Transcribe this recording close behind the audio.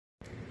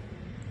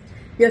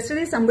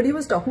Yesterday, somebody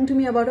was talking to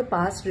me about a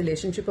past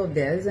relationship of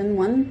theirs, and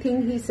one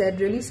thing he said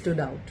really stood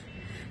out.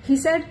 He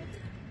said,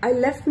 I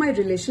left my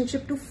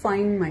relationship to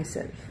find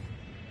myself.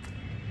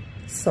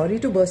 Sorry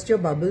to burst your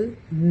bubble.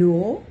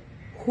 No,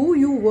 who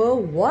you were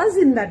was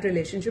in that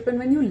relationship, and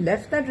when you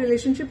left that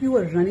relationship, you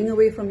were running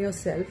away from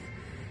yourself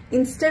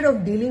instead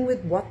of dealing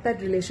with what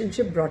that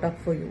relationship brought up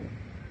for you.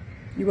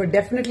 You were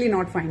definitely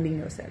not finding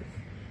yourself.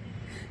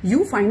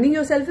 You finding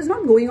yourself is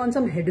not going on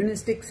some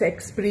hedonistic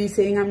sex spree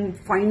saying, I'm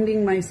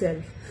finding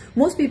myself.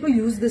 Most people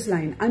use this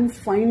line, I'm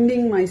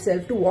finding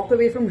myself, to walk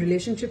away from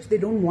relationships they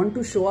don't want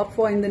to show up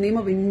for in the name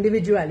of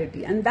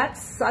individuality. And that's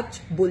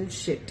such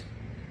bullshit.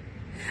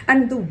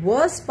 And the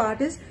worst part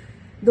is,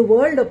 the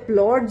world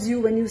applauds you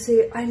when you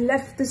say, I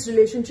left this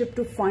relationship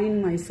to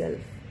find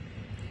myself.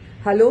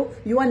 Hello,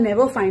 you are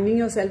never finding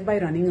yourself by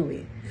running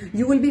away.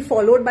 You will be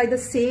followed by the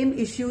same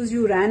issues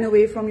you ran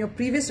away from your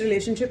previous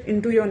relationship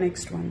into your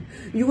next one.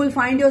 You will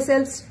find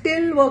yourself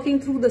still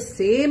working through the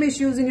same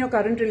issues in your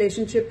current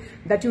relationship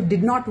that you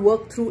did not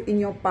work through in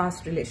your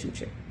past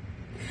relationship.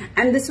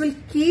 And this will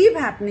keep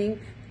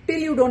happening till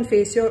you don't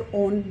face your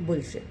own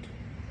bullshit.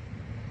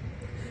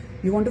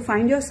 You want to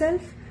find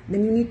yourself?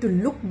 Then you need to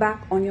look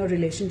back on your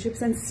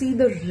relationships and see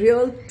the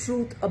real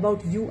truth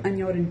about you and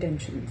your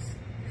intentions.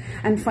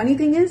 And funny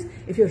thing is,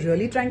 if you're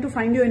really trying to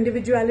find your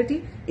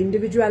individuality,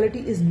 individuality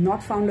is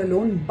not found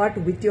alone but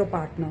with your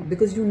partner,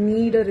 because you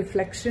need a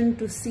reflection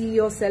to see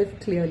yourself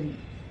clearly.